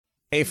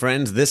Hey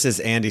friends, this is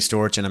Andy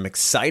Storch, and I'm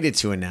excited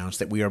to announce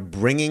that we are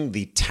bringing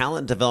the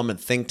Talent Development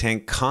Think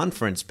Tank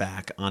Conference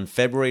back on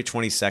February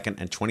 22nd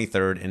and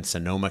 23rd in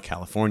Sonoma,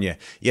 California.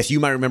 Yes, you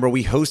might remember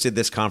we hosted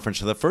this conference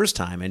for the first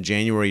time in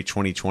January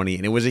 2020,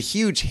 and it was a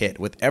huge hit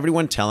with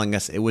everyone telling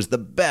us it was the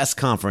best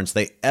conference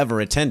they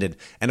ever attended.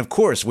 And of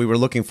course, we were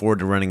looking forward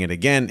to running it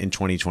again in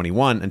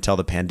 2021 until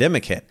the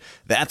pandemic hit.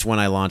 That's when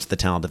I launched the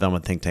Talent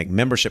Development Think Tank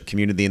membership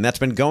community, and that's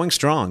been going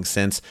strong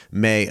since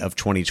May of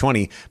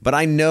 2020. But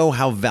I know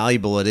how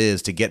valuable it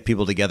is to get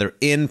people together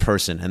in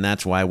person, and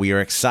that's why we are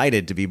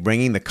excited to be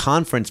bringing the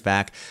conference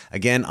back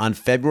again on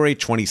February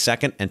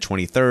 22nd and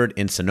 23rd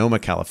in Sonoma,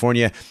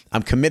 California.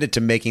 I'm committed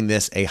to making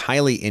this a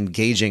highly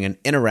engaging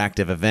and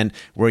interactive event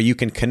where you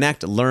can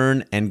connect,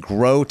 learn, and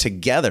grow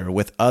together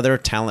with other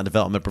talent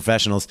development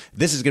professionals.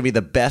 This is going to be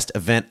the best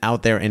event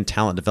out there in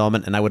talent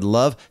development, and I would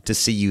love to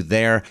see you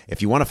there.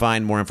 If you want to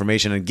find more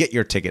information and get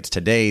your tickets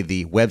today,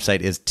 the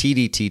website is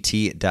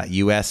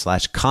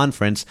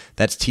tdtt.us/conference.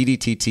 That's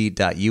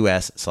tdtt.us/conference.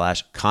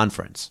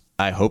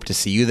 I hope to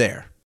see you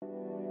there.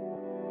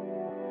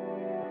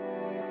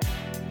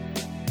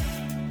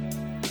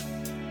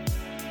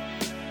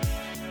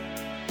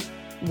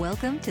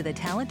 Welcome to the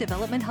Talent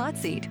Development Hot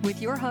Seat with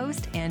your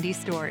host, Andy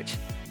Storch.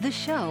 The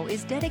show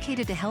is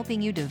dedicated to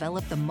helping you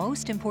develop the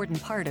most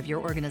important part of your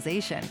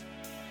organization,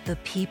 the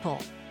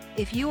people.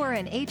 If you are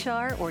in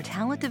HR or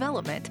talent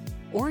development,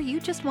 or you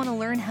just want to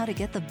learn how to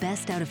get the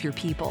best out of your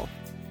people,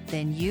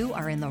 then you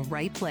are in the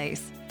right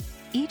place.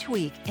 Each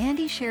week,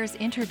 Andy shares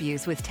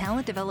interviews with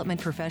talent development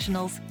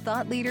professionals,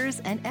 thought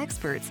leaders, and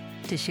experts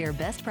to share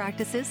best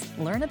practices,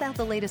 learn about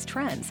the latest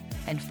trends,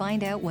 and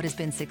find out what has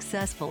been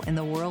successful in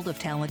the world of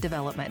talent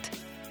development.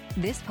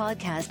 This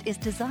podcast is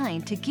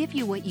designed to give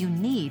you what you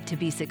need to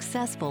be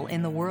successful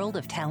in the world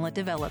of talent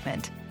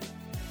development.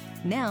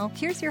 Now,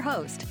 here's your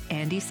host,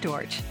 Andy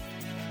Storch.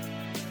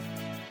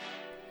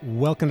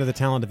 Welcome to the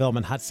Talent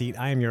Development Hot Seat.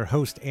 I am your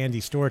host,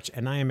 Andy Storch,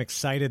 and I am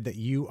excited that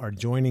you are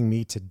joining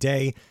me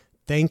today.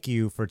 Thank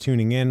you for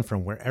tuning in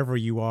from wherever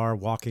you are,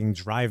 walking,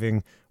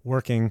 driving,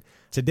 working.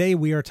 Today,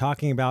 we are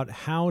talking about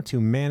how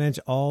to manage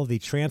all the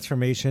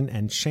transformation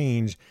and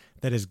change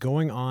that is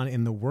going on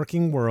in the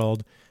working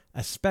world,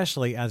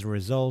 especially as a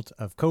result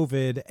of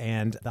COVID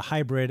and the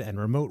hybrid and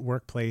remote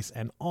workplace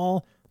and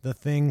all the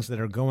things that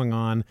are going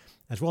on,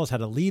 as well as how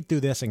to lead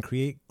through this and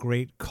create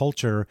great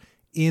culture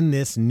in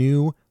this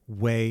new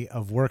way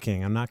of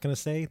working. I'm not going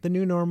to say the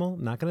new normal.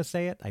 I'm not going to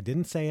say it. I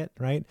didn't say it,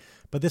 right?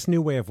 But this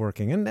new way of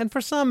working. And for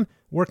some,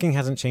 working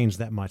hasn't changed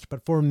that much.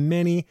 But for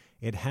many,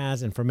 it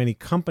has. And for many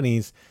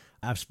companies,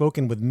 I've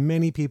spoken with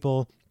many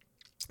people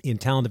in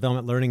talent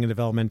development, learning and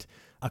development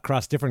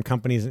across different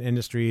companies and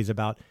industries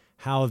about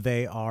how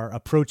they are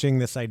approaching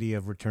this idea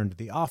of return to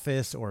the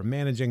office or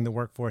managing the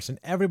workforce. And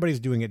everybody's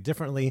doing it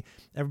differently.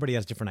 Everybody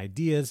has different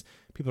ideas.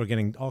 People are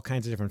getting all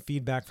kinds of different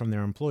feedback from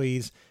their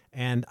employees.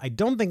 And I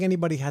don't think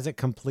anybody has it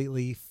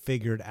completely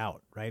figured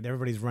out, right?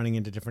 Everybody's running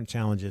into different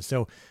challenges.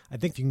 So I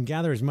think you can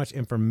gather as much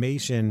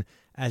information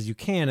as you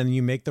can, and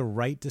you make the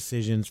right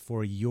decisions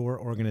for your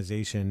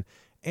organization.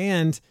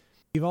 And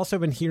you've also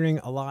been hearing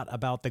a lot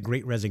about the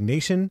Great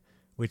Resignation,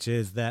 which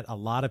is that a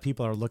lot of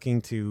people are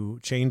looking to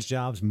change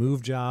jobs,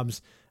 move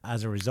jobs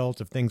as a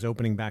result of things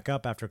opening back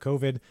up after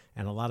COVID.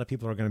 And a lot of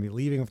people are going to be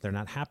leaving if they're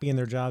not happy in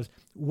their jobs.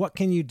 What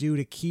can you do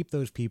to keep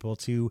those people,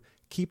 to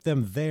keep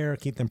them there,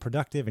 keep them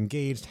productive,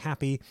 engaged,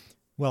 happy?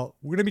 Well,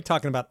 we're going to be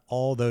talking about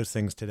all those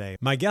things today.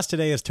 My guest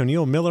today is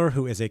Toneel Miller,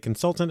 who is a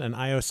consultant and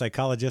IO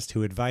psychologist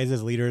who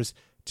advises leaders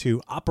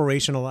to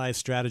operationalize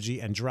strategy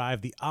and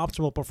drive the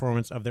optimal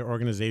performance of their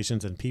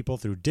organizations and people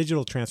through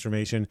digital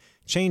transformation,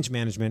 change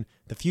management,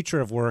 the future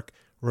of work,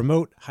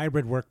 remote,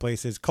 hybrid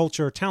workplaces,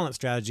 culture, talent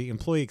strategy,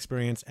 employee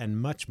experience,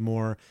 and much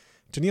more.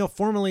 Toneel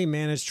formerly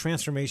managed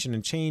transformation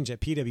and change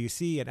at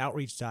PwC and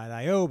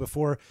Outreach.io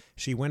before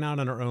she went out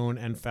on her own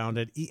and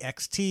founded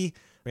EXT,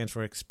 stands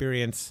for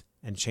Experience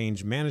and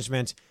Change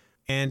Management.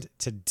 And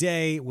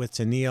today with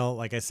Toneel,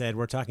 like I said,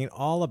 we're talking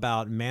all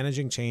about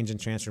managing change and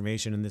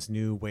transformation in this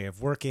new way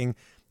of working,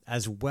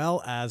 as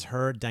well as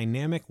her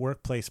dynamic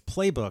workplace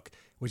playbook,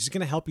 which is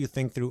going to help you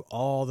think through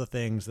all the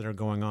things that are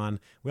going on.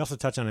 We also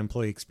touch on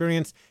employee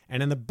experience.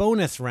 And in the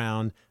bonus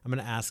round, I'm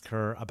going to ask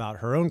her about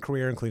her own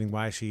career, including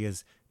why she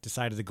has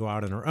decided to go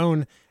out on her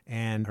own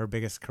and her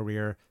biggest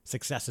career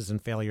successes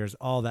and failures,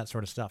 all that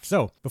sort of stuff.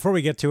 So before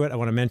we get to it, I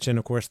want to mention,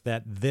 of course,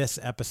 that this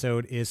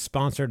episode is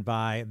sponsored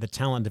by the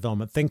Talent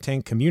Development Think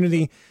Tank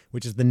community,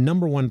 which is the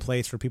number one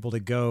place for people to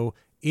go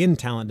in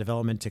talent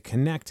development to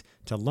connect,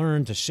 to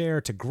learn, to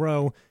share, to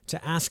grow,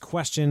 to ask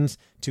questions,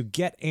 to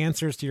get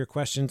answers to your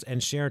questions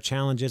and share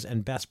challenges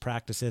and best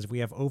practices. We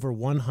have over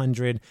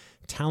 100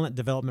 talent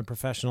development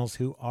professionals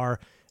who are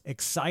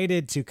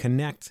excited to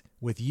connect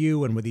with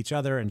you and with each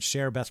other and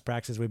share best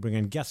practices. We bring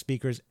in guest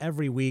speakers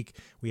every week.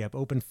 We have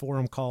open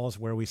forum calls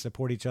where we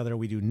support each other.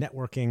 We do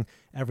networking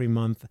every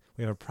month.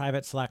 We have a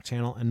private Slack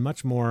channel and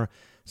much more.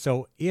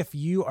 So if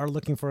you are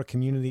looking for a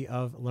community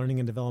of learning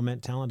and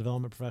development, talent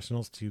development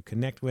professionals to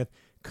connect with,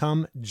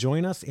 come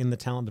join us in the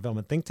Talent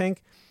Development Think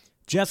Tank.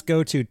 Just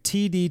go to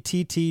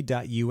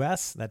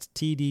tdtt.us, that's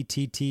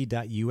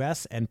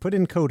tdtt.us, and put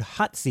in code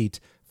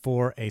HOTSEAT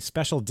for a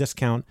special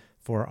discount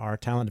for our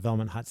Talent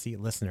Development Hot Seat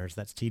listeners.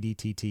 That's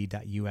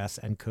tdtt.us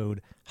and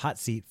code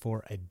HOTSEAT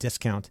for a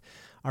discount.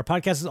 Our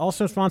podcast is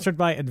also sponsored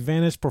by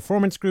Advantage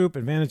Performance Group.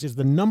 Advantage is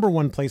the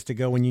 #1 place to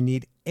go when you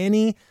need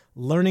any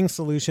learning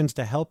solutions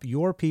to help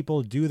your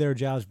people do their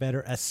jobs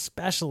better,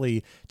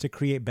 especially to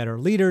create better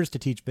leaders, to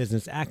teach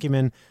business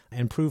acumen,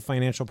 improve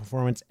financial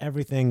performance,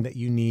 everything that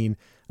you need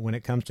when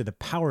it comes to the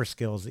power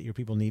skills that your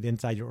people need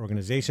inside your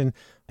organization.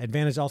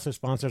 Advantage also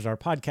sponsors our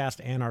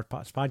podcast and our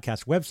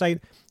podcast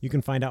website. You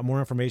can find out more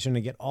information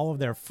and get all of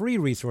their free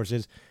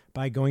resources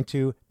by going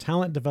to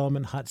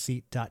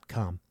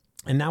talentdevelopmenthotseat.com.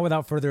 And now,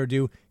 without further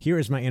ado, here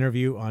is my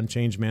interview on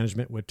change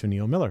management with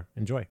Tennille Miller.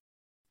 Enjoy.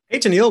 Hey,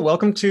 Tennille,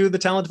 welcome to the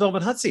Talent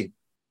Development Hot Seat.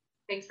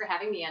 Thanks for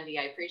having me, Andy.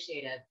 I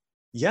appreciate it.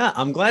 Yeah,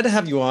 I'm glad to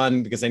have you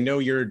on because I know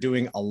you're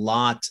doing a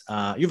lot.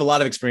 You have a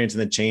lot of experience in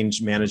the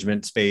change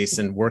management space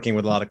and working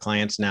with a lot of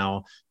clients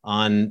now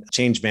on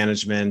change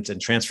management and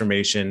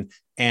transformation.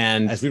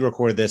 And as we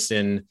record this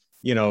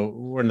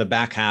we're in the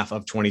back half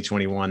of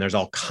 2021. There's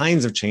all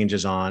kinds of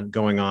changes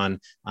going on.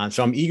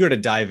 So I'm eager to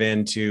dive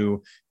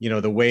into,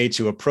 the way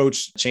to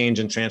approach change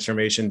and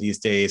transformation these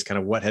days, kind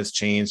of what has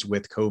changed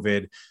with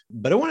COVID.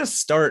 But I want to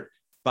start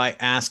by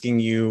asking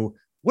you,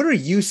 what are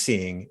you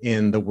seeing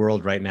in the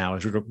world right now?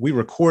 As we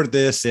record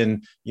this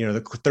in,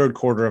 the third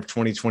quarter of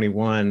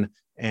 2021,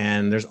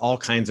 and there's all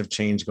kinds of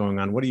change going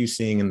on. What are you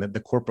seeing in the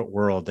corporate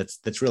world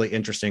that's really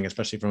interesting,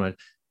 especially from a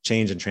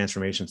change and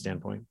transformation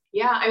standpoint?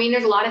 Yeah,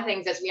 there's a lot of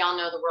things. As we all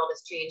know, the world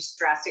has changed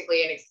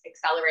drastically and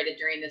accelerated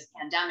during this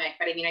pandemic.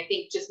 But I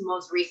think just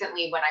most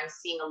recently, what I'm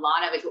seeing a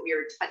lot of is what we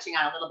were touching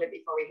on a little bit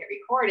before we hit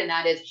record, and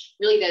that is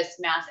really this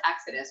mass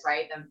exodus,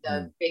 right?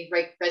 The big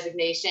break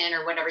resignation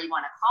or whatever you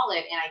want to call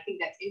it. And I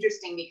think that's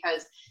interesting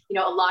because, a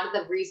lot of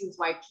the reasons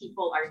why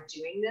people are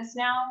doing this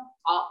now,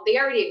 they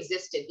already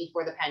existed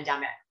before the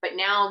pandemic. But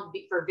now,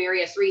 for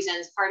various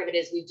reasons, part of it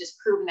is we've just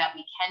proven that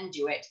we can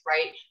do it,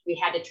 right? We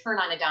had to turn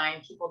on a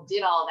dime. People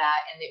did all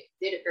that, and they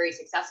did it very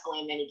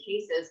successfully in many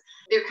cases.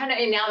 They're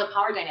and now the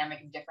power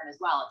dynamic is different as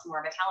well. It's more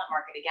of a talent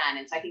market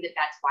again. And so I think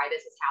that's why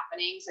this is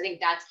happening. So I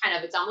think that's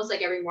it's almost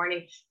like every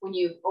morning when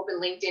you open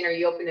LinkedIn or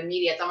you open the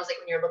media, it's almost like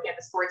when you're looking at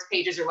the sports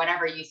pages or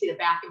whatever, you see the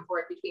back and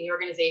forth between the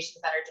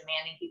organizations that are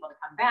demanding people to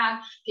come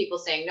back, people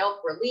saying,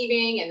 nope, we're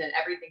leaving, and then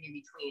everything in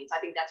between. So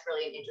I think that's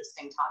really an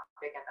interesting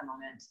topic at the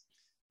moment.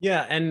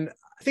 Yeah. And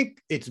I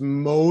think it's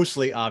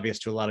mostly obvious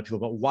to a lot of people,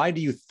 but why do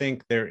you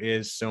think there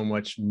is so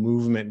much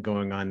movement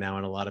going on now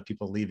and a lot of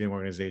people leaving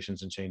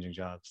organizations and changing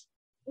jobs?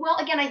 Well,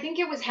 again, I think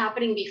it was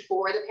happening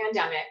before the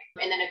pandemic.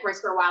 And then, of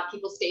course, for a while,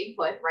 people stayed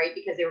put, right?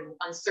 Because they were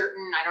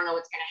uncertain. I don't know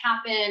what's going to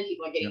happen.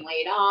 People are getting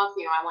laid off.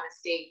 I want to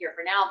stay here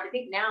for now. But I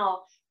think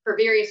now, for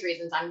various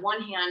reasons, on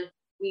one hand,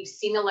 we've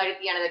seen the light at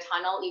the end of the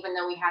tunnel, even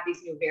though we have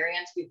these new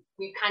variants. We've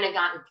kind of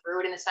gotten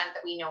through it in the sense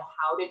that we know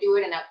how to do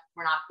it, and that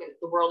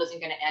the world isn't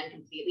going to end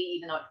completely,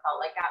 even though it felt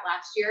like that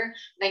last year.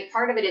 I think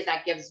part of it is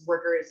that gives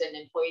workers and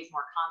employees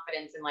more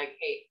confidence in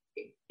hey,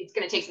 it's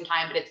going to take some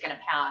time, but it's going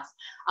to pass.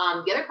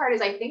 The other part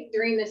is I think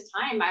during this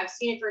time, I've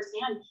seen it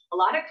firsthand, a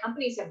lot of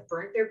companies have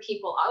burnt their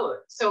people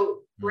out.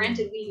 So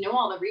granted, we know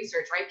all the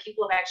research, right?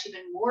 People have actually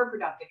been more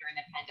productive during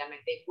the pandemic.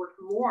 They've worked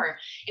more.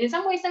 And in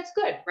some ways that's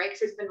good, right? Because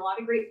there's been a lot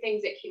of great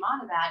things that came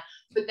out of that.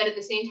 But then at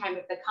the same time,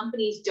 if the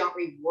companies don't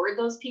reward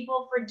those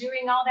people for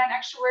doing all that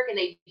extra work, and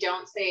they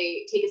don't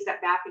take a step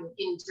back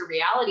into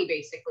reality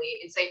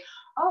basically and say,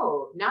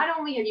 oh, not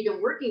only have you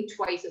been working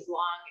twice as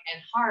long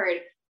and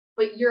hard,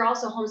 but you're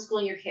also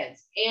homeschooling your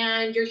kids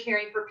and you're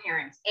caring for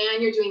parents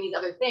and you're doing these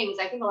other things.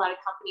 I think a lot of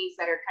companies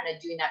that are kind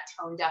of doing that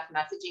tone deaf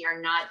messaging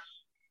are not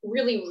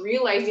really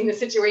realizing the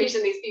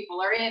situation these people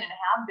are in and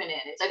have been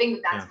in. And so I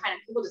think that's kind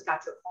of, people just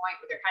got to a point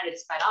where they're kind of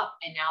just fed up,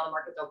 and now the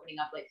market's opening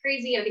up like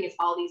crazy. I think it's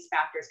all these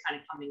factors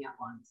kind of coming at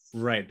once.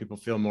 Right. People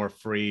feel more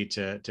free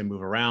to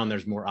move around.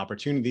 There's more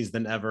opportunities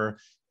than ever.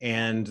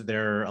 And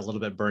they're a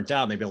little bit burnt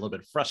out, maybe a little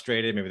bit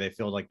frustrated. Maybe they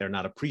feel like they're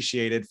not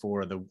appreciated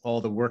for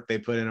all the work they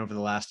put in over the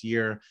last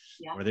year,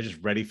 or they're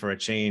just ready for a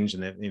change,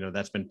 and that,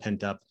 that's been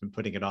pent up and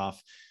putting it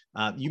off.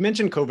 You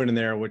mentioned COVID in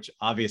there, which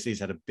obviously has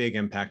had a big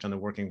impact on the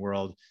working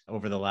world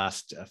over the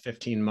last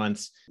 15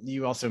 months.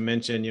 You also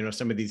mentioned,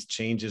 some of these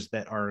changes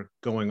that are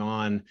going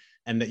on,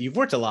 and that you've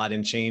worked a lot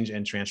in change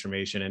and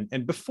transformation.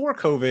 And before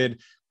COVID,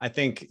 I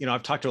think,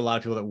 I've talked to a lot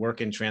of people that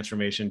work in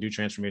transformation, do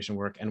transformation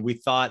work, and we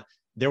thought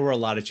there were a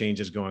lot of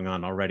changes going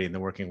on already in the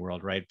working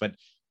world, right? But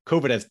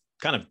COVID has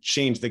kind of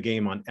changed the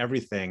game on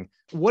everything.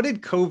 What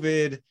did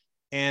COVID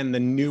and the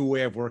new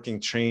way of working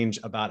change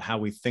about how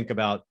we think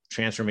about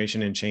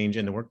transformation and change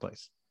in the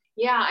workplace?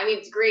 Yeah,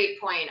 it's a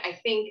great point. I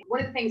think one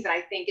of the things that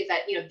I think is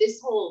that,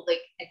 this whole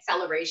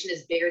acceleration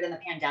is bigger than the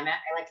pandemic.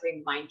 I like to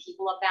remind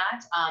people of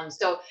that.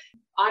 So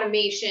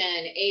automation,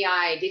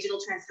 AI, digital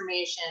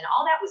transformation,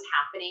 all that was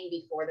happening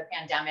before the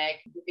pandemic.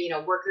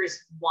 Workers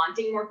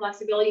wanting more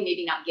flexibility,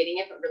 maybe not getting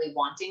it, but really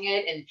wanting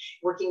it, and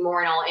working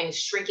more and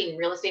shrinking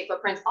real estate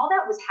footprints. All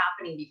that was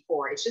happening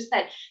before. It's just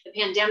that the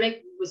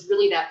pandemic was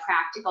really that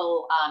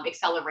practical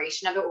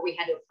acceleration of it, where we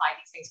had to apply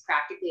these things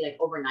practically like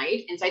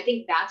overnight. And so I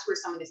think that's where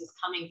some of this is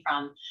coming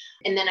from.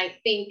 And then I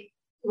think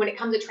when it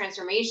comes to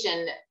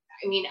transformation,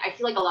 I mean, I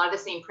feel like a lot of the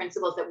same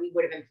principles that we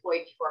would have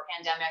employed before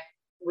pandemic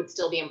would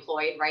still be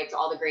employed, right? So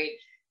all the great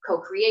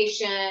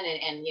co-creation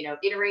and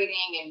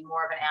iterating and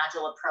more of an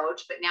agile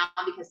approach. But now,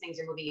 because things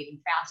are moving even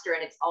faster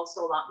and it's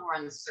also a lot more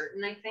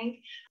uncertain, I think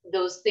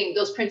those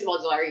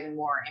principles are even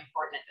more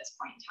important at this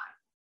point in time.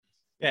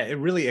 Yeah, it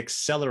really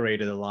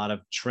accelerated a lot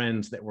of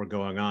trends that were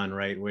going on,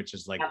 right? Which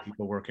is like Yep.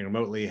 people working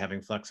remotely,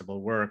 having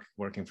flexible work,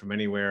 working from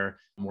anywhere,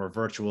 more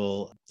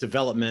virtual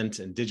development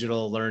and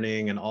digital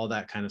learning and all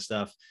that kind of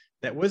stuff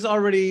that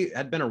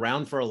had been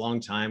around for a long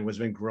time, was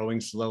been growing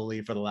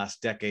slowly for the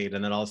last decade.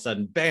 And then all of a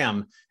sudden,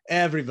 bam,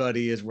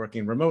 everybody is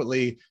working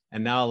remotely.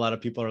 And now a lot of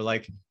people are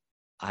like,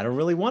 I don't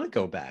really want to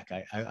go back.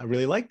 I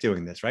really like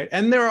doing this, right?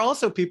 And there are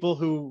also people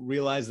who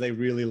realize they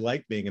really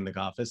like being in the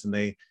office and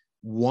they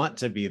want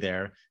to be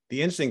there.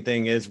 The interesting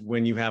thing is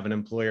when you have an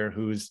employer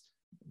who's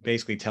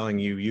basically telling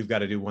you you've got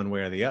to do one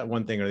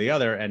thing or the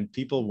other, and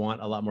people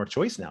want a lot more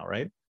choice now,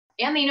 right?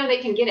 And they know they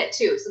can get it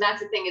too. So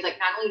that's the thing, is like,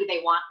 not only do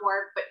they want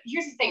more, but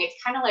here's the thing,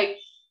 it's kind of like,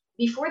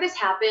 before this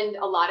happened,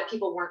 a lot of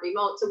people weren't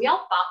remote. So we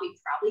all thought we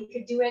probably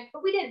could do it,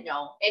 but we didn't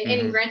know.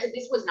 And granted,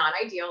 this was not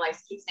ideal. I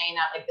keep saying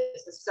that, like,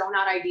 this is so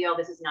not ideal.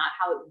 This is not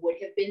how it would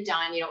have been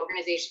done.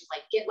 Organizations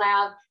like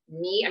GitLab,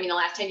 the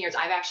last 10 years,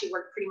 I've actually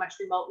worked pretty much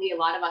remotely. A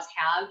lot of us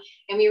have.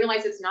 And we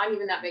realize it's not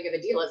even that big of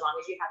a deal, as long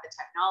as you have the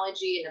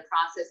technology and the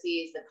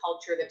processes, the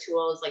culture, the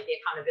tools, like the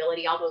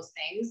accountability, all those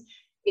things.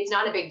 It's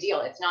not a big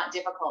deal. It's not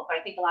difficult. But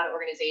I think a lot of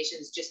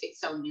organizations just get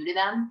so new to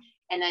them.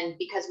 And then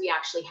because we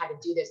actually had to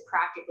do this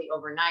practically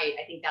overnight,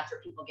 I think that's where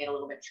people get a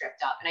little bit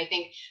tripped up. And I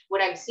think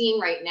what I'm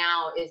seeing right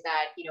now is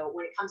that,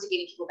 when it comes to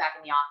getting people back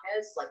in the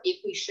office, like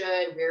if we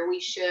should, where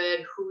we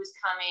should, who's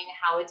coming,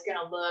 how it's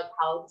going to look,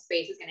 how the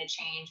space is going to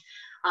change.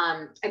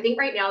 I think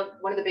right now,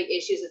 one of the big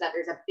issues is that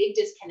there's a big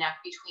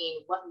disconnect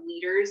between what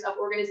leaders of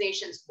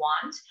organizations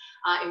want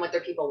and what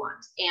their people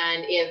want.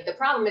 And if the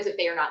problem is, if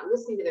they are not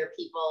listening to their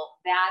people,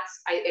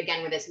 that's,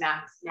 again, where this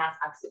mass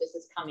exodus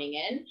is coming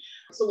in.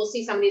 So we'll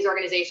see some of these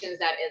organizations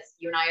that, as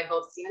you and I have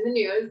both seen in the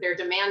news, they're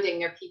demanding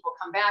their people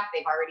come back.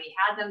 They've already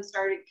had them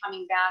started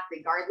coming back,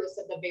 regardless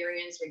of the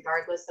variants,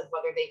 regardless of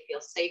whether they feel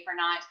safe or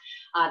not.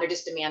 They're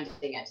just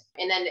demanding it.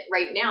 And then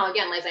right now,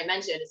 again, as I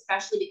mentioned,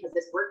 especially because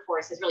this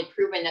workforce has really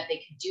proven that they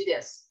can do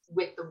this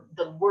with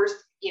the worst,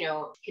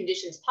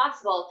 conditions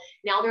possible.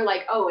 Now they're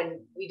like, oh, and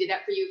we did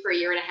that for you for a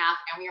year and a half,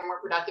 and we were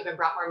more productive and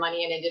brought more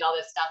money in and did all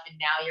this stuff. And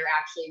now you're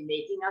actually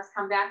making us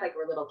come back like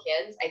we're little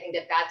kids. I think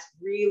that that's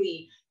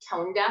really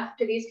tone deaf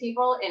to these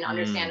people, and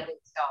understandably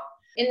so.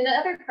 And the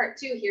other part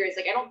too here is,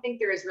 like, I don't think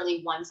there is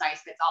really one size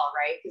fits all,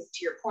 right? Because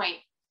to your point,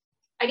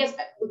 I guess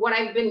what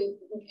I've been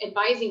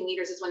advising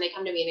leaders is when they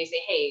come to me and they say,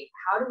 hey,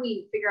 how do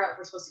we figure out if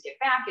we're supposed to get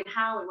back and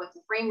how and what's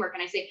the framework?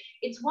 And I say,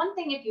 it's one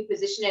thing if you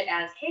position it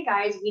as, hey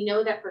guys, we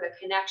know that for the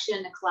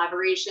connection, the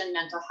collaboration,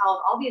 mental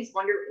health, all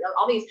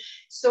these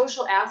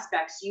social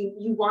aspects,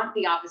 you want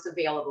the office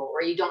available,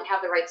 or you don't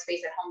have the right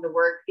space at home to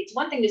work. It's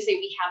one thing to say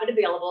we have it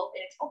available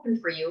and it's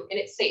open for you and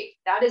it's safe.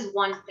 That is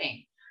one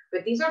thing.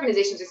 But these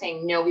organizations are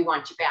saying, no, we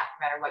want you back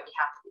no matter what, you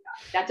have to be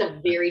back. That's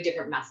a very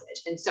different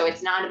message. And so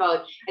it's not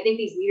about, I think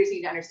these leaders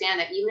need to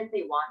understand that even if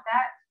they want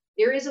that,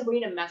 there is a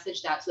way to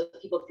message that so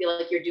that people feel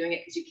like you're doing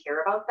it because you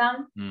care about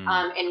them,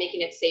 and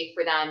making it safe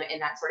for them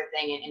and that sort of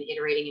thing, and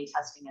iterating and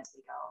testing as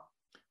we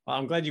go. Well,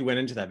 I'm glad you went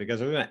into that,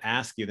 because I was going to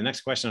ask you, the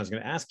next question I was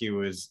going to ask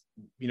you is,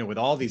 with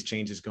all these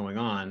changes going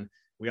on,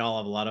 we all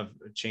have a lot of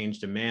change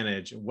to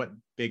manage. What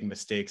big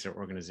mistakes are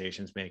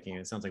organizations making?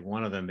 And it sounds like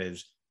one of them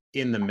is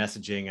in the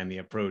messaging and the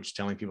approach,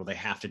 telling people they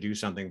have to do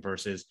something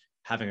versus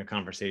having a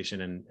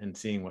conversation and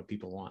seeing what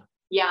people want.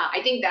 Yeah,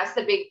 I think that's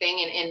the big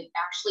thing. And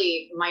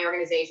actually, my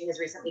organization has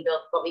recently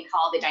built what we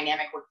call the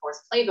Dynamic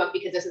Workforce Playbook,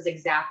 because this is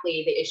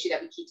exactly the issue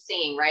that we keep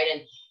seeing, right?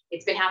 And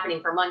it's been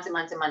happening for months and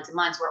months and months and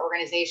months, where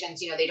organizations,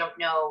 they don't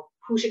know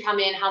who should come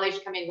in, how they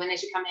should come in, when they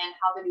should come in,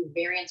 how the new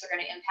variants are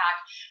going to impact,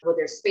 will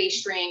their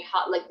space shrink,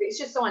 it's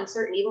just so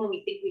uncertain. Even when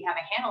we think we have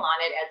a handle on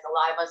it, as a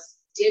lot of us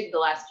did the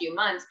last few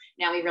months,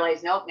 now we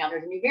realize, nope, now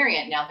there's a new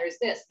variant, now there's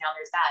this, now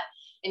there's that.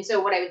 And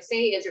so what I would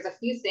say is there's a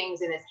few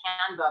things in this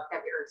handbook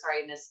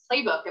in this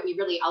playbook that we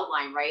really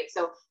outline, right?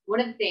 So one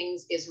of the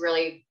things is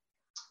really,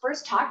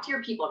 first, talk to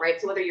your people,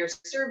 right? So whether you're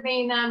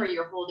surveying them or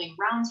you're holding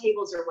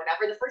roundtables or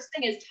whatever, the first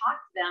thing is talk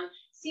to them,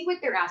 see what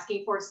they're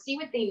asking for, see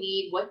what they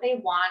need, what they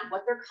want,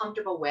 what they're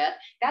comfortable with.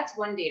 That's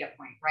one data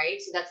point, right?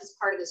 So that's just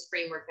part of this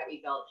framework that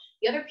we built.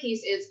 The other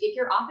piece is, if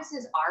your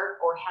offices are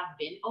or have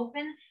been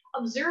open,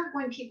 observe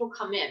when people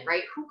come in,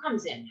 right? Who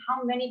comes in?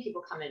 How many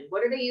people come in?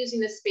 What are they using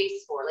the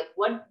space for? Like,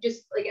 what,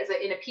 just like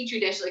in a petri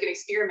dish, like an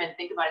experiment,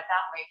 think about it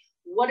that way.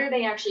 What are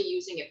they actually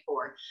using it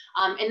for?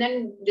 And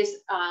then this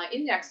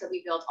index that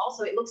we built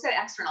also, it looks at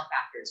external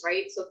factors,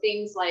 right? So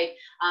things like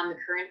the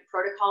current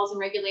protocols and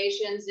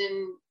regulations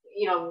and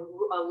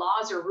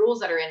laws or rules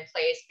that are in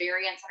place,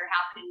 variants that are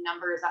happening,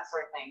 numbers, that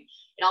sort of thing.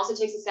 It also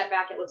takes a step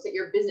back. It looks at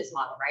your business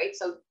model, right?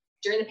 So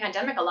during the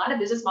pandemic, a lot of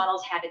business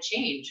models had to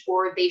change,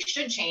 or they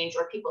should change,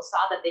 or people saw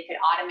that they could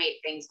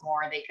automate things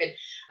more, they could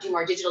do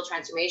more digital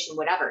transformation,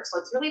 whatever. So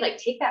it's really like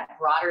take that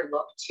broader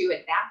look too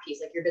at that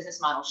piece, like your business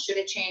model. Should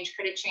it change?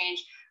 Could it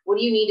change? What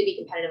do you need to be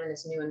competitive in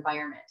this new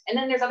environment? And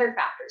then there's other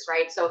factors,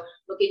 right? So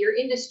look at your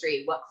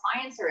industry, what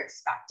clients are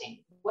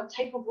expecting. What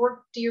type of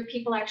work do your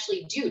people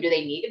actually do? Do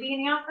they need to be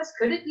in the office?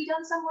 Could it be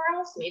done somewhere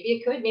else? Maybe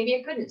it could, maybe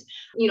it couldn't.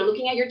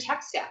 Looking at your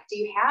tech stack, do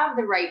you have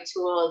the right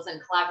tools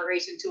and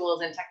collaboration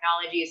tools and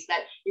technologies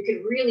that you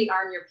could really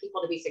arm your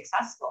people to be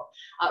successful?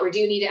 Or do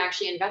you need to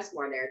actually invest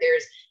more there?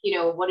 There's,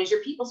 what is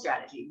your people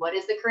strategy? What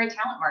is the current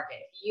talent market?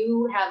 If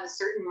you have a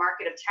certain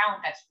market of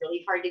talent that's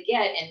really hard to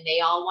get and they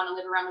all want to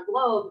live around the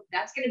globe,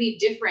 that's going to be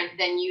different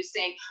than you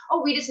saying,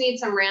 oh, we just need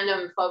some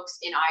random folks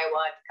in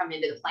Iowa to come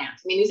into the plant.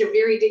 I mean, these are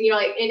very,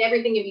 and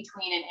everything in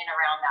between and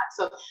around that.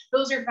 So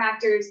those are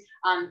factors.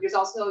 There's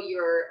also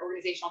your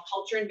organizational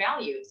culture and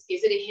values.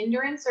 Is it a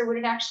hindrance, or would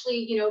it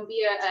actually,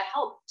 be a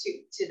help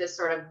to this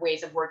sort of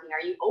ways of working?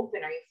 Are you open?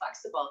 Are you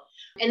flexible?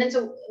 And then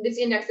so this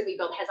index that we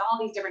built has all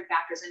these different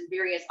factors and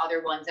various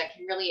other ones that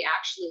can really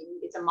actually,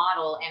 it's a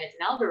model and it's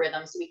an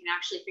algorithm. So we can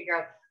actually figure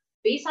out,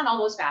 based on all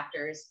those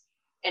factors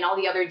and all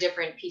the other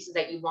different pieces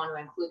that you want to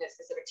include that's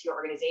specific to your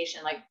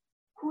organization, like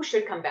who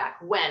should come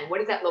back, when, what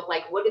does that look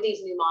like? What are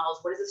these new models?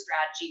 What is the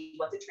strategy?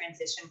 What's a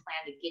transition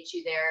plan to get you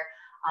there?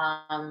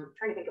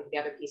 Trying to think of the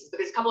other pieces, but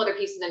there's a couple other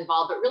pieces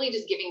involved, but really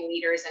just giving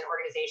leaders and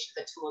organizations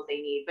the tools they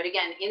need. But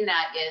again, in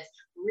that is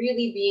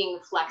really being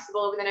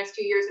flexible over the next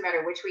 2 years, no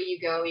matter which way you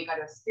go. You got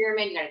to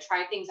experiment, you got to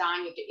try things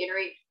on, you have to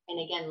iterate.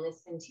 And again,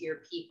 listen to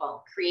your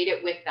people, create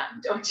it with them.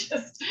 Don't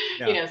just,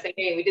 say,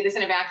 hey, we did this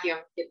in a vacuum,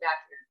 get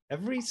back here.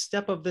 Every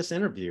step of this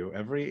interview,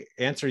 every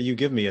answer you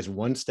give me is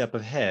one step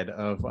ahead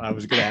of I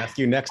was going to ask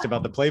you next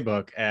about the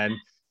playbook. And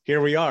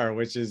here we are,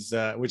 which is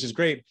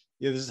great.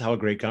 This is how a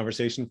great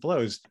conversation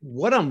flows.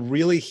 What I'm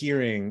really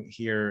hearing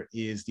here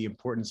is the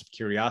importance of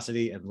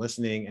curiosity and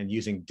listening and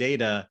using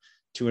data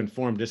to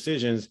inform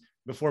decisions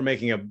before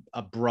making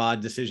a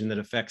broad decision that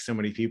affects so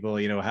many people,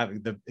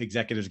 having the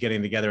executives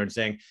getting together and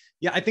saying,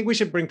 yeah, I think we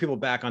should bring people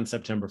back on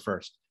September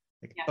 1st.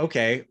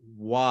 Okay,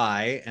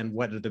 why and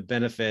what are the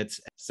benefits?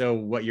 So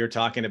what you're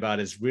talking about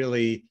is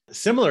really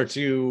similar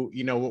to,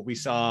 what we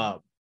saw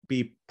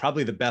be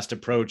probably the best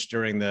approach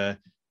during the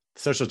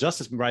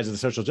rise of the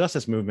social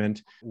justice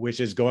movement, which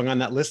is going on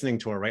that listening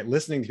tour, right?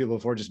 Listening to people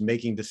before just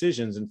making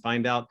decisions and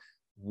find out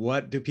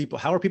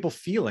how are people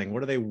feeling?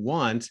 What do they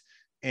want?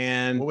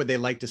 And what would they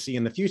like to see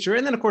in the future?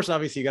 And then, of course,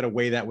 obviously, you got to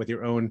weigh that with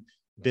your own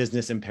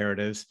business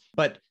imperatives.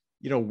 But,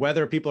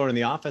 whether people are in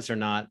the office or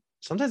not,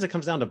 sometimes it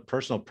comes down to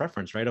personal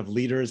preference, right? Of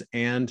leaders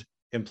and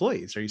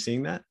employees. Are you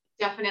seeing that?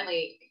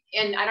 Definitely.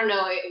 And I don't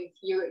know if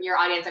your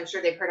audience, I'm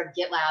sure they've heard of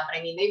GitLab.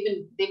 I mean,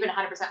 they've been 100%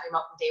 remote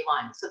from day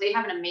one. So they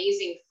have an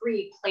amazing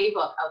free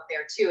playbook out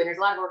there too. And there's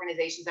a lot of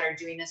organizations that are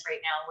doing this right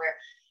now where,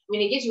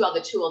 it gives you all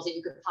the tools that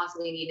you could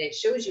possibly need. And it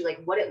shows you like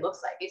what it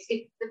looks like.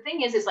 The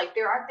thing is like,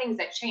 there are things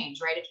that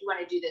change, right? If you want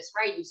to do this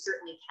right, you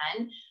certainly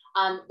can.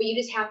 But you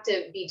just have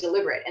to be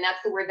deliberate. And that's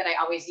the word that I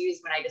always use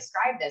when I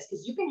describe this,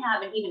 because you can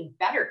have an even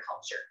better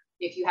culture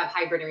if you have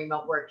hybrid and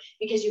remote work,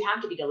 because you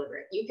have to be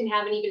deliberate. You can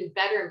have an even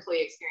better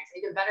employee experience,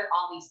 even better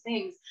all these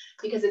things,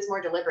 because it's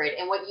more deliberate.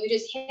 And what you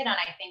just hit on,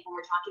 I think, when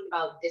we're talking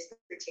about this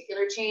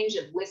particular change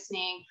of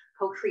listening,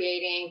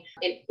 co-creating,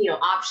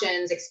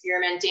 options,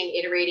 experimenting,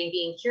 iterating,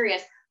 being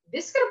curious,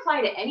 this could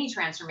apply to any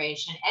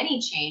transformation, any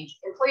change,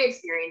 employee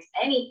experience,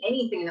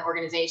 anything in the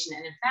organization.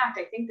 And in fact,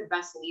 I think the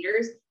best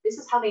leaders, this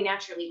is how they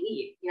naturally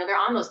lead. They're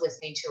on those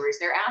listening tours,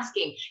 they're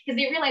asking, because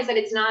they realize that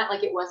it's not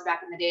like it was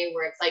back in the day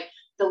where it's like,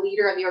 the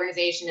leader of the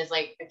organization is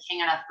like a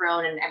king on a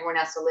throne and everyone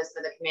has to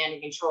listen to the command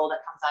and control that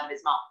comes out of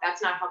his mouth.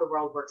 That's not how the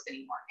world works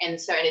anymore. And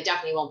it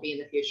definitely won't be in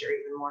the future,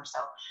 even more so.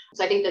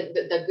 So I think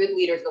the good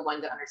leaders are the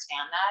ones that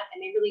understand that,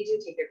 and they really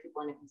do take their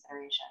people into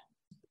consideration.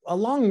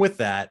 Along with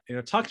that,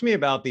 talk to me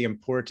about the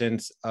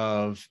importance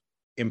of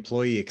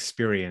employee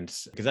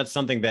experience, because that's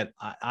something that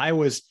I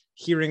was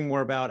hearing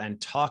more about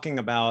and talking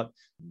about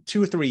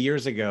 2 or 3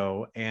 years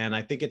ago. And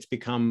I think it's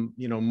become,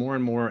 more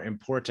and more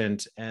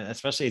important,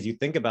 especially as you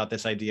think about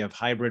this idea of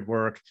hybrid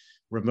work,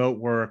 remote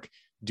work.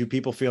 Do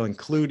people feel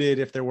included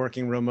if they're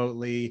working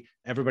remotely?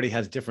 Everybody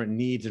has different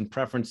needs and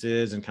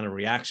preferences and kind of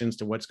reactions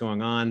to what's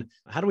going on.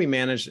 How do we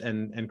manage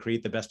and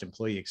create the best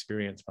employee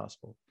experience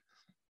possible?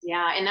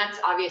 Yeah, and that's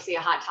obviously a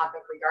hot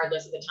topic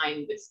regardless of the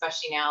time, but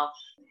especially now.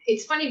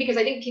 It's funny because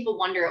I think people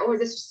wonder, is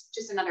this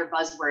just another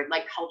buzzword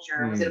like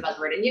culture? Was it a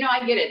buzzword? And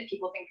I get it.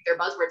 People think they're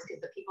buzzwords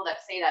because the people that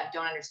say that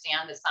don't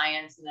understand the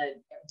science and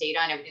the data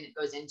and everything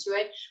that goes into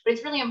it. But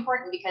it's really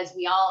important because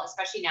we all,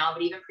 especially now,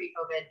 but even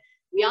pre-COVID,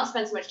 we all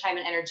spend so much time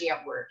and energy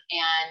at work,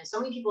 and so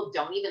many people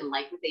don't even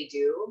like what they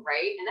do,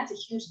 right? And that's a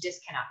huge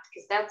disconnect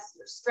because that's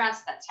your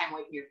stress, that's time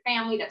away from your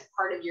family, that's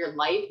part of your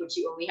life, which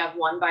you only have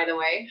one, by the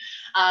way.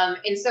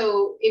 And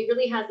so it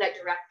really has that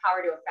direct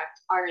power to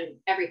affect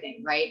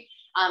everything, right?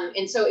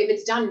 And so if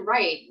it's done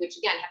right, which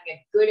again, having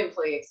a good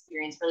employee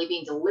experience, really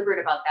being deliberate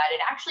about that, it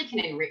actually can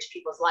enrich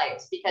people's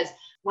lives. Because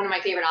one of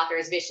my favorite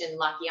authors, Vishen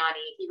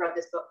Lakhiani, he wrote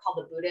this book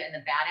called The Buddha and the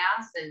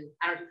Badass. And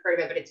I don't know if you've heard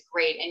of it, but it's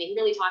great. And he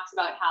really talks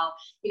about how,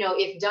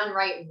 if done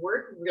right,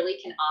 work really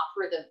can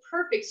offer the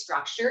perfect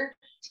structure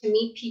to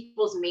meet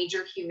people's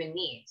major human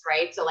needs,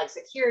 right? So like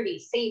security,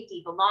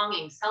 safety,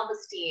 belonging,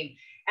 self-esteem,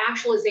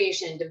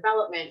 actualization,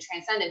 development,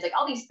 transcendence, like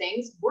all these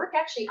things, work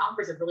actually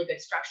offers a really good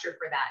structure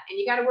for that. And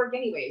you got to work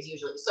anyways,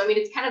 usually. So, I mean,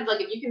 it's kind of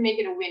like, if you can make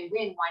it a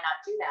win-win, why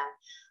not do that?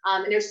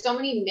 And there's so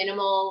many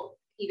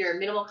either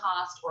minimal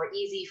cost or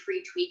easy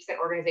free tweaks that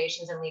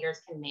organizations and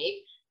leaders can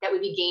make that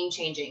would be game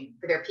changing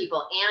for their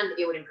people, and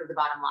it would improve the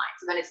bottom line.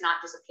 So then it's not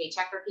just a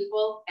paycheck for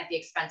people at the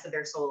expense of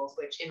their souls,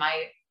 which in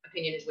my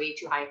opinion is way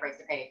too high a price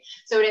to pay.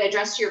 So to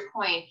address your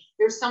point,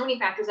 there's so many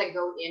factors that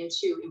go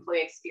into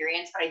employee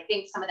experience, but I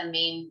think some of the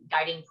main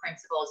guiding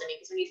principles,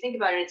 because when you think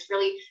about it, it's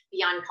really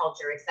beyond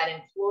culture. It's that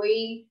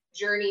employee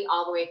journey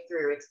all the way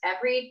through. It's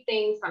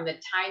everything from the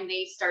time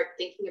they start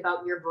thinking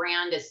about your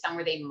brand as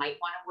somewhere they might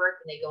want to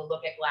work and they go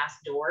look at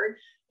Glassdoor,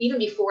 even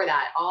before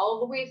that, all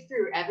the way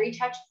through every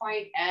touch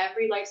point,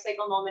 every life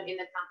cycle moment in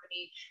the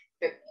company,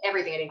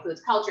 everything. It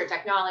includes culture,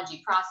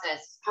 technology,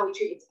 process, how we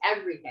treat, it's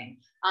everything.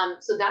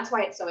 So that's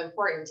why it's so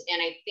important.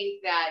 And I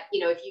think that,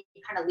 if you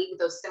kind of lead with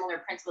those similar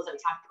principles that we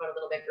talked about a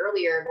little bit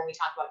earlier, when we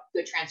talked about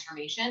good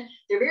transformation,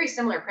 they're very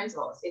similar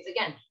principles. It's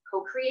again,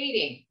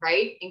 co-creating,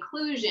 right?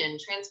 Inclusion,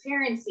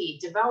 transparency,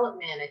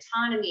 development,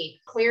 autonomy,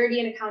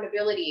 clarity and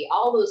accountability,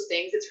 all those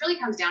things. It really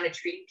comes down to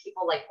treating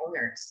people like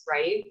owners,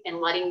 right? And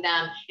letting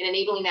them and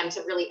enabling them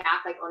to really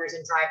act like owners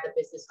and drive the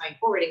business going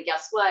forward. And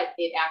guess what?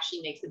 It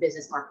actually makes the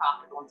business more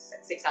profitable and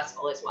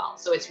successful as well.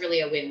 So it's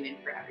really a win-win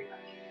for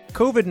everybody.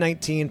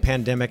 COVID-19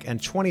 pandemic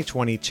and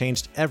 2020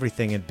 changed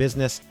everything in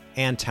business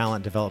and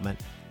talent development.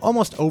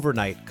 Almost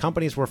overnight,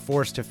 companies were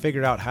forced to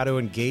figure out how to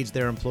engage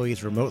their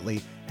employees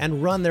remotely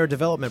and run their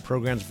development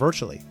programs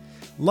virtually.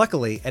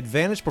 Luckily,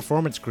 Advantage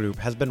Performance Group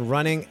has been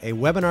running a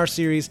webinar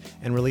series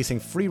and releasing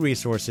free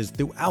resources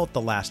throughout the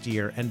last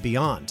year and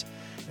beyond.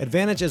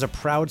 Advantage is a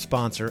proud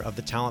sponsor of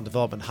the Talent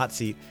Development Hot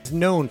Seat. It's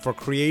known for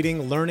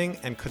creating learning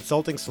and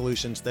consulting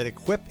solutions that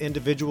equip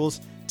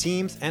individuals,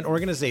 teams, and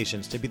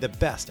organizations to be the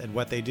best at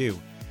what they do.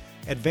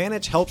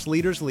 Advantage helps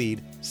leaders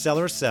lead,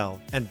 sellers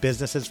sell, and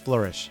businesses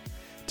flourish.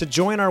 To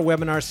join our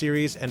webinar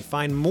series and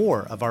find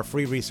more of our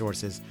free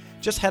resources,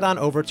 just head on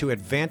over to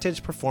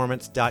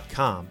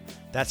advantageperformance.com.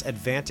 That's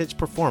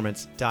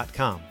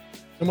advantageperformance.com.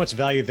 So much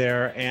value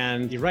there.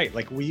 And you're right.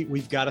 Like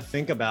we've got to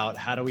think about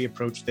how do we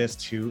approach this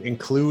to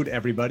include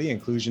everybody.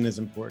 Inclusion is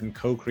important.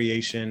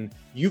 Co-creation.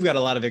 You've got a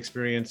lot of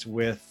experience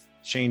with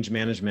change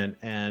management,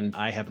 and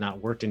I have not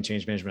worked in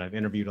change management. I've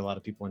interviewed a lot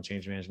of people in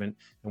change management.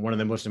 And one of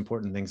the most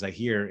important things I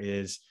hear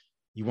is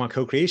you want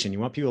co-creation. You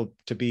want people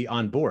to be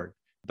on board.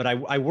 But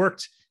I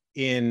worked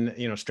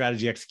in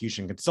strategy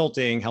execution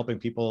consulting, helping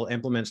people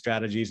implement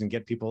strategies and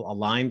get people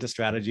aligned to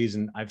strategies.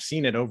 And I've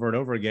seen it over and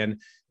over again.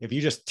 If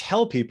you just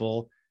tell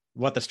people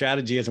what the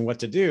strategy is and what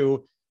to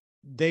do,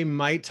 they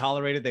might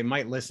tolerate it, they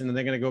might listen, and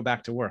they're going to go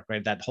back to work,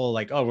 right? That whole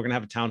we're going to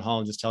have a town hall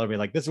and just tell everybody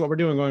like, this is what we're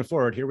doing going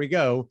forward, here we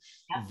go,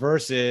 yeah.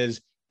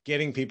 Versus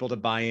getting people to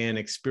buy in,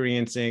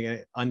 experiencing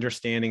it,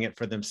 understanding it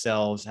for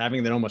themselves,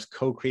 having them almost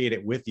co-create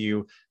it with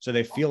you. So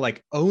they feel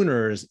like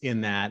owners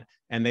in that,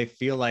 and they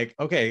feel like,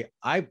 okay,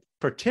 I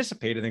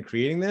participated in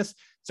creating this.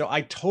 So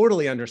I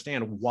totally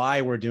understand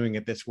why we're doing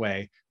it this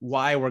way,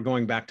 why we're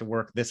going back to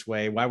work this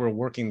way, why we're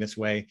working this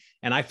way.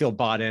 And I feel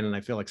bought in and I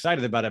feel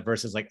excited about it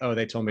versus like, oh,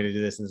 they told me to do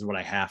this and this is what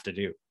I have to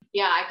do.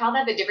 Yeah, I call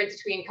that the difference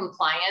between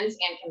compliance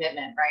and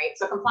commitment, right?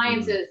 So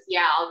compliance is,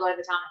 yeah, I'll go to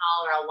the town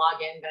hall or I'll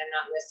log in, but I'm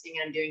not listening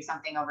and I'm doing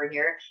something over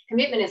here.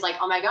 Commitment is like,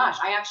 oh my gosh,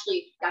 I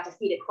actually got to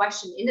feed a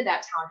question into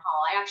that town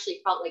hall. I actually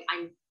felt like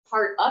I'm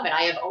part of it.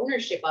 I have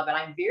ownership of it.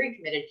 I'm very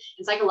committed.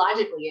 And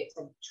psychologically, it's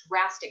a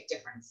drastic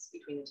difference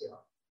between the two.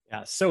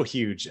 Yeah, so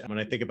huge when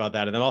I think about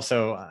that. And then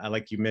also,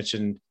 like you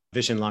mentioned,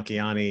 Vishen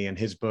Lakhiani and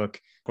his book.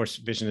 Of course,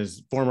 Vishen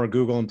is former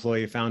Google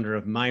employee, founder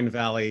of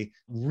Mindvalley,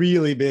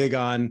 really big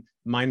on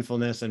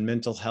mindfulness and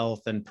mental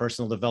health and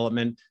personal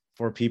development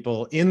for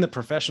people in the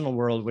professional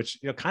world, which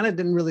kind of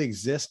didn't really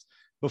exist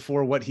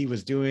before what he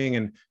was doing.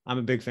 And I'm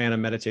a big fan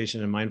of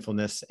meditation and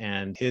mindfulness,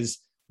 and his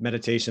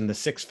meditation, the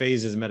 6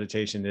 phases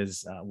meditation,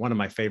 is one of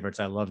my favorites.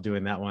 I love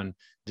doing that one.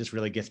 It just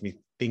really gets me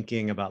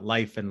thinking about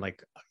life and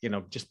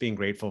just being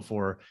grateful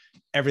for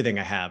everything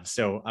I have.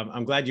 So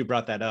I'm glad you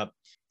brought that up.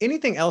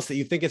 Anything else that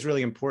you think is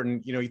really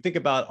important? You think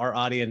about our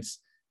audience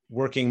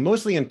working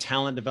mostly in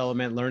talent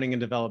development, learning and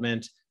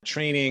development,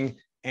 training,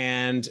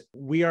 and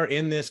we are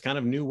in this kind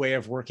of new way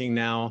of working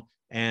now.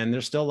 And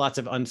there's still lots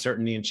of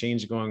uncertainty and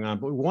change going on,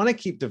 but we want to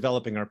keep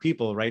developing our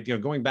people, right?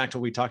 Going back to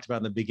what we talked about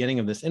in the beginning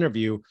of this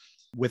interview,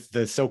 with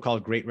the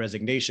so-called great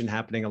resignation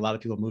happening, a lot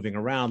of people moving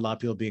around, a lot of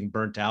people being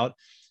burnt out.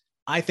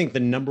 I think the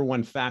number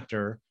one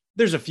factor,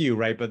 there's a few,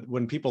 right? But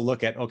when people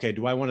look at, okay,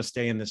 do I want to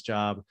stay in this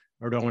job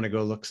or do I want to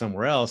go look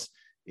somewhere else?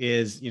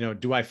 is,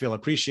 do I feel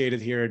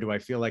appreciated here? Do I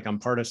feel like I'm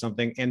part of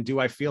something? And do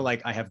I feel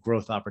like I have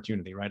growth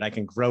opportunity, right? I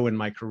can grow in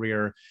my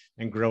career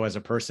and grow as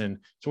a person.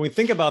 So when we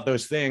think about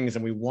those things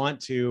and we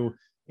want to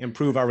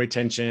improve our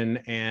retention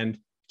and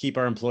keep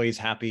our employees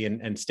happy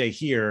and stay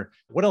here,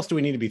 what else do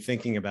we need to be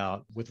thinking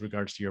about with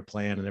regards to your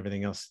plan and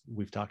everything else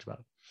we've talked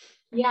about?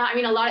 Yeah, I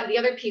mean, a lot of the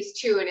other piece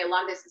too, and a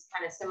lot of this is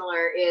kind of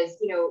similar, is,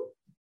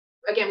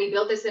 again, we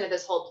built this into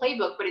this whole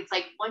playbook, but it's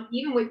like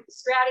even with the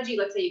strategy,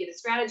 let's say you get the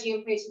strategy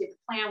in place, you get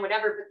the plan,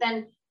 whatever, but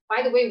then,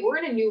 by the way, we're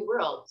in a new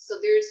world. So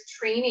there's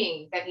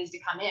training that needs to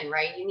come in,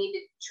 right? You need to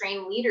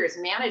train leaders,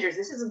 managers.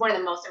 This is one of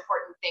the most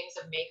important things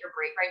of make or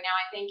break right now,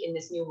 I think, in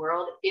this new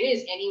world. It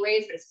is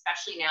anyways, but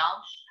especially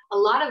now. A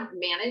lot of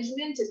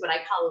management is what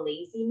I call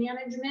lazy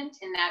management.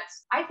 And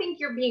that's, I think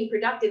you're being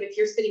productive if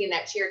you're sitting in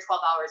that chair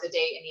 12 hours a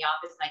day in the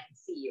office and I can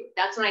see you.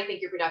 That's when I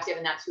think you're productive,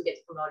 and that's who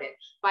gets promoted.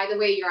 By the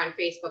way, you're on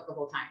Facebook the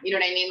whole time. You know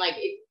what I mean? Like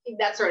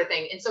that sort of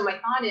thing. And so my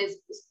thought is,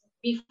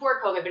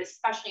 before COVID, but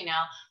especially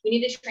now, we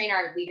need to train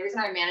our leaders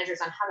and our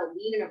managers on how to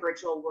lead in a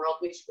virtual world,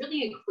 which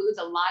really includes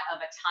a lot of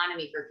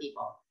autonomy for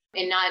people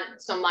and not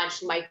so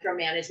much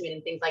micromanagement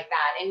and things like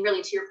that. And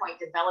really, to your point,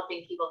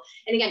 developing people,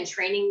 and again,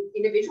 training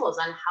individuals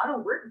on how to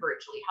work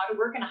virtually, how to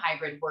work in a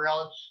hybrid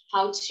world,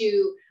 how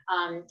to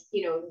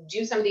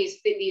do some of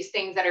these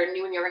things that are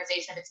new in the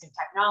organization, if it's new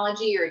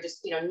technology or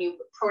just, new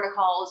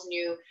protocols,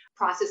 new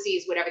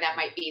processes, whatever that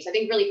might be. So I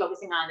think really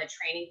focusing on the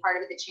training part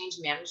of it, the change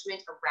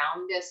management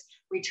around this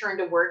return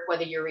to work,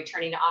 whether you're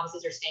returning to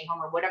offices or staying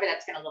home or whatever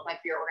that's going to look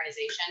like for your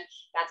organization,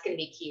 that's going to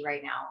be key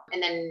right now.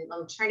 And then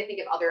I'm trying to think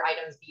of other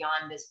items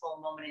beyond this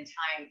whole moment in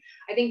time.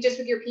 I think just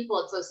with your people,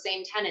 it's those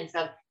same tenets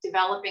of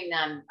developing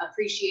them,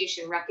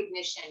 appreciation,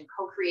 recognition,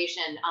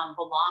 co-creation,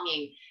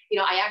 belonging.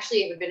 I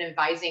actually have been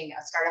advising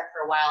a startup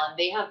for a while, and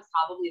they have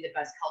probably the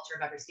best culture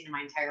I've ever seen in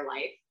my entire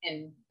life.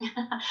 And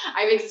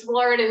I've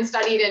explored and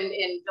studied and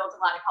built a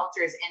lot of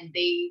cultures, and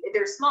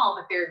they're small,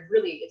 but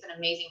it's an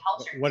amazing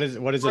culture. What is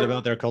it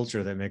about their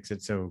culture that makes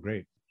it so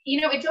great?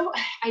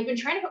 I've been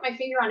trying to put my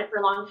finger on it for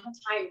a long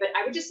time, but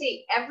I would just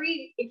say if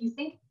you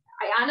think,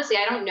 I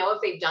don't know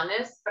if they've done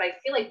this, but I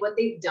feel like what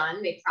they've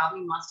done, they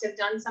probably must have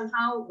done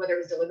somehow, whether it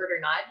was delivered or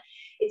not.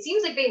 It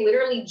seems like they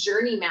literally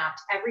journey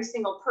mapped every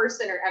single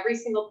person or every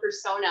single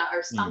persona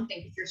or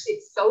something.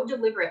 It's so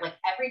deliberate, like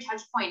every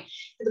touch point,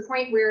 to the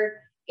point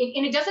where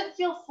it doesn't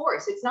feel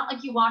forced. It's not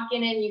like you walk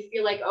in and you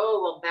feel like,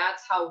 oh, well,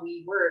 that's how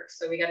we work,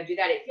 so we got to do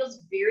that. It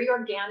feels very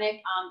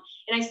organic.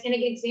 And an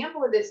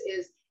example of this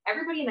is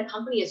everybody in the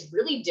company is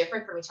really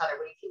different from each other.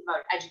 When you think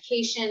about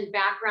education,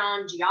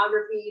 background,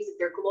 geographies,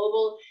 they're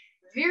global,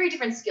 very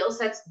different skill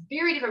sets,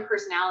 very different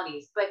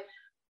personalities, but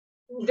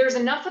there's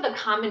enough of the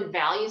common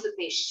values that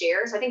they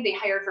share. So I think they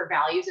hire for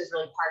values is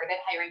really part of it,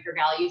 hiring for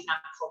values, not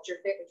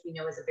culture fit, which we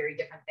know is a very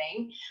different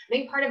thing. I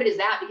think part of it is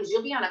that, because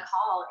you'll be on a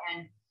call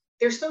and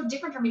they're so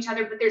different from each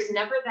other, but there's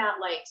never that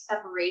like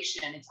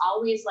separation. It's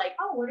always like,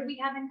 oh, what do we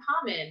have in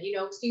common?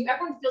 So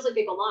everyone feels like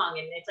they belong.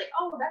 And it's like,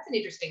 oh, that's an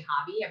interesting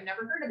hobby. I've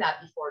never heard of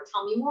that before.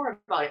 Tell me more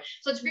about it.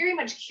 So it's very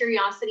much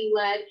curiosity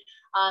led.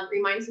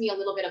 Reminds me a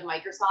little bit of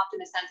Microsoft in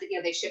the sense that,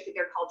 they shifted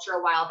their culture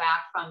a while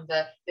back from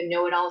the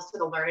know-it-alls to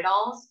the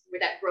learn-it-alls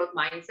with that growth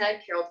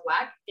mindset, Carol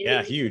Dweck.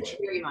 Yeah, huge.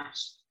 Very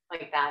much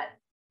like that.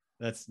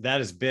 That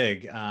is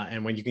big.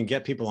 And when you can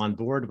get people on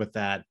board with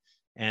that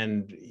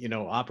and,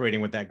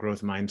 operating with that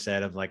growth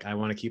mindset of like, I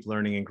want to keep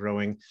learning and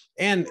growing.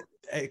 And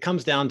it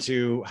comes down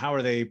to how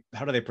do they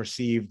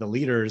perceive the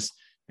leaders,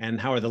 and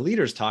how are the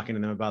leaders talking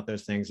to them about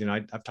those things?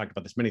 I've talked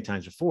about this many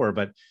times before,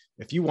 but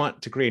if you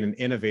want to create an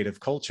innovative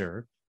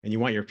culture, and you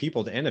want your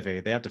people to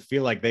innovate, they have to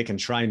feel like they can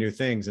try new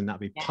things and not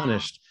be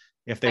punished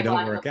if they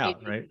don't work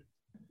out, right?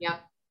 Yeah.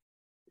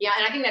 Yeah.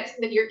 And I think that's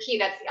your key.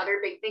 That's the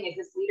other big thing is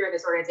this leader of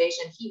this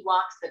organization. He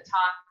walks the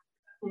talk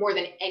more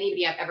than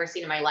anybody I've ever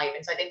seen in my life.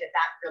 And so I think that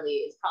really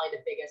is probably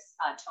the biggest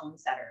tone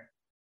setter.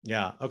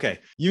 Yeah. Okay.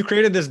 You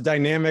created this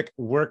dynamic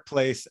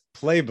workplace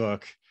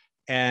playbook,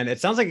 and it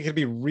sounds like it could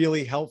be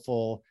really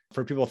helpful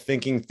for people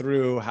thinking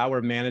through how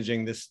we're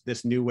managing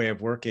this new way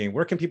of working.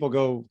 Where can people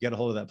go get a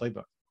hold of that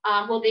playbook?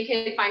 Well, they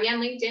could find me on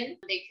LinkedIn.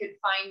 They could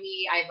find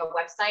me. I have a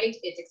website.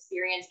 It's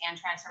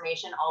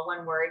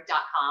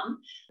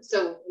experienceandtransformation.com.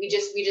 So we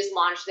just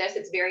launched this.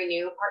 It's very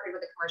new. Partnered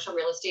with a commercial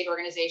real estate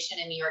organization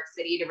in New York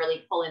City to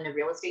really pull in the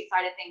real estate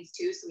side of things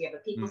too. So we have a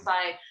people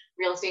side,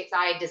 real estate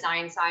side,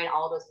 design side,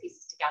 all of those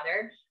pieces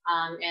together.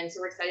 And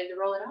so we're excited to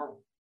roll it out.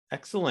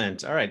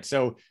 Excellent. All right.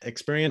 So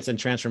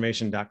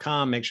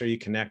experienceandtransformation.com. Make sure you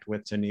connect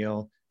with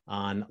Tennealle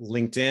on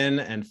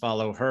LinkedIn and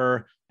follow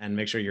her. And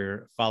make sure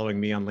you're following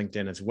me on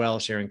LinkedIn as well,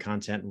 sharing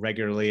content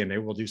regularly. And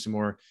maybe we'll do some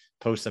more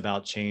posts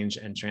about change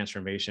and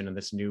transformation and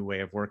this new way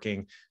of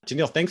working.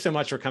 Tennealle, thanks so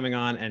much for coming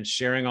on and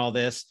sharing all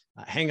this.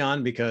 Hang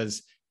on,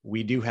 because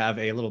we do have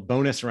a little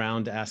bonus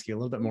round to ask you a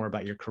little bit more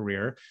about your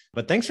career.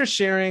 But thanks for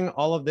sharing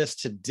all of this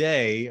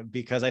today,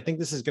 because I think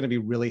this is going to be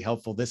really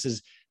helpful. This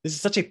is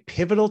such a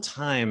pivotal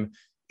time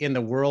in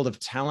the world of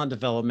talent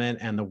development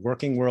and the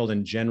working world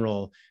in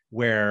general,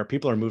 where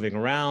people are moving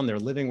around, they're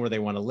living where they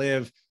want to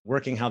live,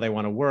 working how they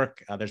want to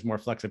work. There's more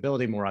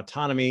flexibility, more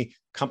autonomy.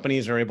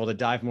 Companies are able to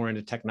dive more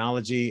into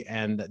technology,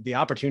 and the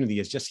opportunity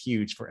is just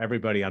huge for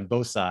everybody on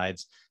both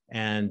sides.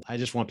 And I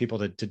just want people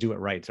to do it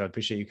right. So I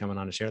appreciate you coming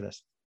on to share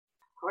this.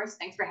 Of course.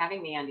 Thanks for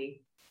having me,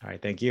 Andy. All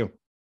right. Thank you.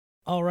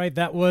 All right,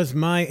 that was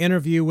my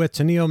interview with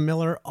Tennealle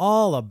Miller,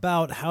 all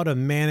about how to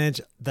manage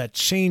the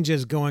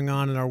changes going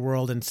on in our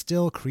world and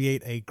still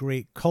create a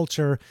great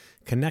culture,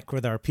 connect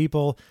with our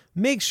people.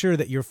 Make sure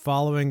that you're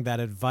following that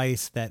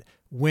advice, that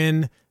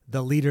when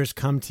the leaders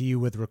come to you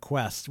with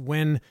requests,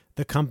 when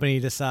the company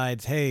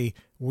decides, hey,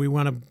 we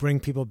want to bring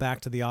people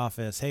back to the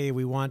office, hey,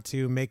 we want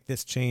to make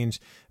this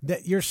change,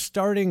 that you're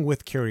starting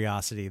with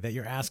curiosity, that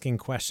you're asking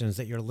questions,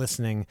 that you're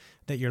listening,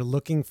 that you're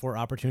looking for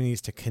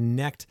opportunities to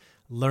connect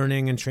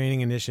learning and training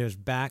initiatives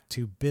back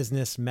to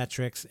business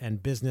metrics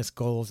and business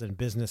goals and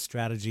business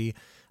strategy.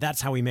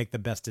 That's how we make the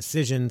best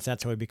decisions.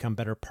 That's how we become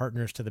better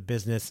partners to the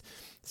business.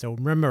 So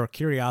remember,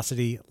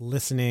 curiosity,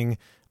 listening,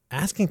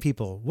 asking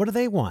people, what do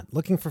they want?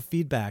 Looking for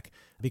feedback,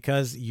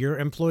 because your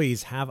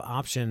employees have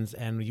options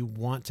and you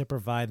want to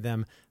provide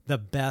them the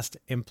best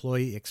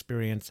employee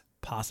experience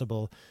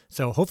possible.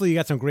 So hopefully you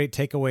got some great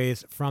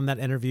takeaways from that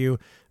interview.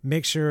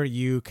 Make sure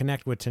you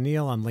connect with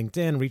Tennealle on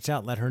LinkedIn, reach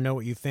out, let her know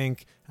what you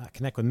think.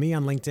 Connect with me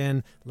on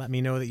LinkedIn. Let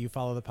me know that you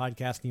follow the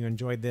podcast and you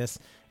enjoyed this.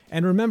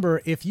 And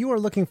remember, if you are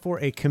looking for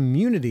a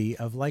community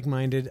of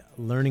like-minded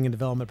learning and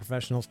development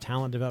professionals,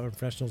 talent development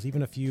professionals,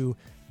 even a few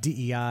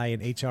DEI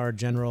and HR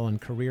general and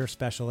career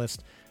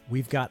specialists,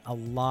 we've got a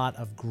lot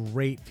of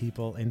great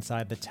people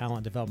inside the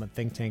talent development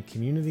think tank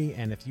community.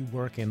 And if you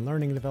work in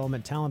learning and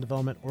development, talent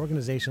development,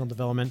 organizational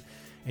development,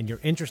 and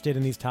you're interested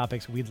in these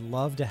topics, we'd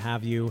love to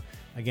have you.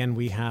 Again,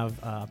 we have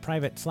a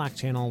private Slack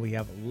channel. We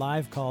have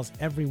live calls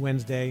every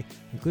Wednesday,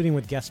 including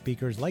with guest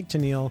speakers like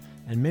Tennealle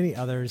and many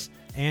others.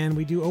 And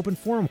we do open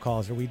forum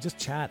calls where we just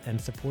chat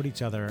and support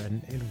each other.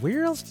 And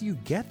where else do you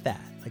get that?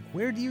 Like,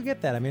 where do you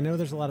get that? I mean, I know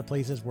there's a lot of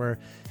places where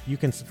you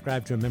can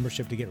subscribe to a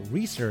membership to get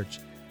research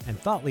and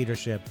thought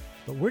leadership,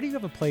 but where do you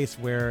have a place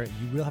where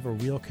you will have a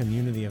real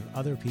community of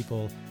other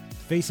people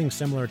facing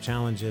similar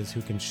challenges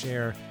who can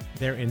share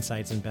their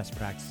insights and best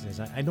practices?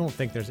 I don't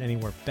think there's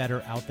anywhere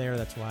better out there.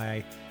 That's why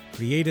I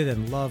created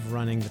and love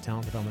running the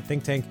Talent Development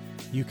Think Tank.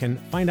 You can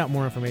find out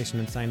more information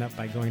and sign up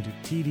by going to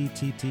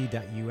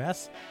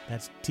tdtt.us.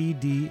 That's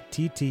tdtt.us,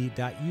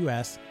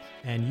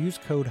 and use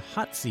code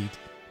HOTSEAT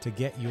to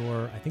get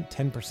your, I think,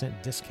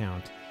 10%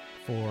 discount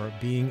for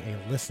being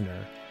a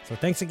listener. So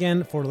thanks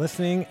again for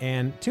listening,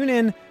 and tune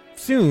in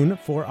soon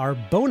for our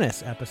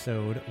bonus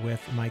episode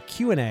with my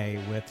Q&A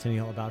with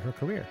Tennealle about her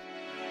career.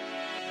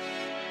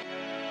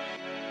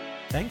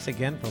 Thanks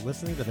again for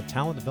listening to the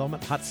Talent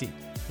Development Hot Seat.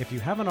 If you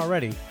haven't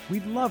already,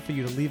 we'd love for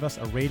you to leave us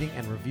a rating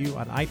and review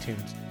on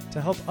iTunes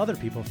to help other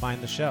people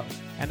find the show.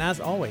 And as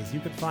always, you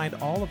can find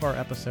all of our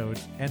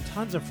episodes and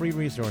tons of free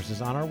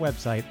resources on our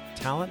website,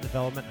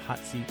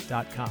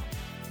 talentdevelopmenthotseat.com.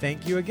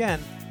 Thank you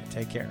again, and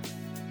take care.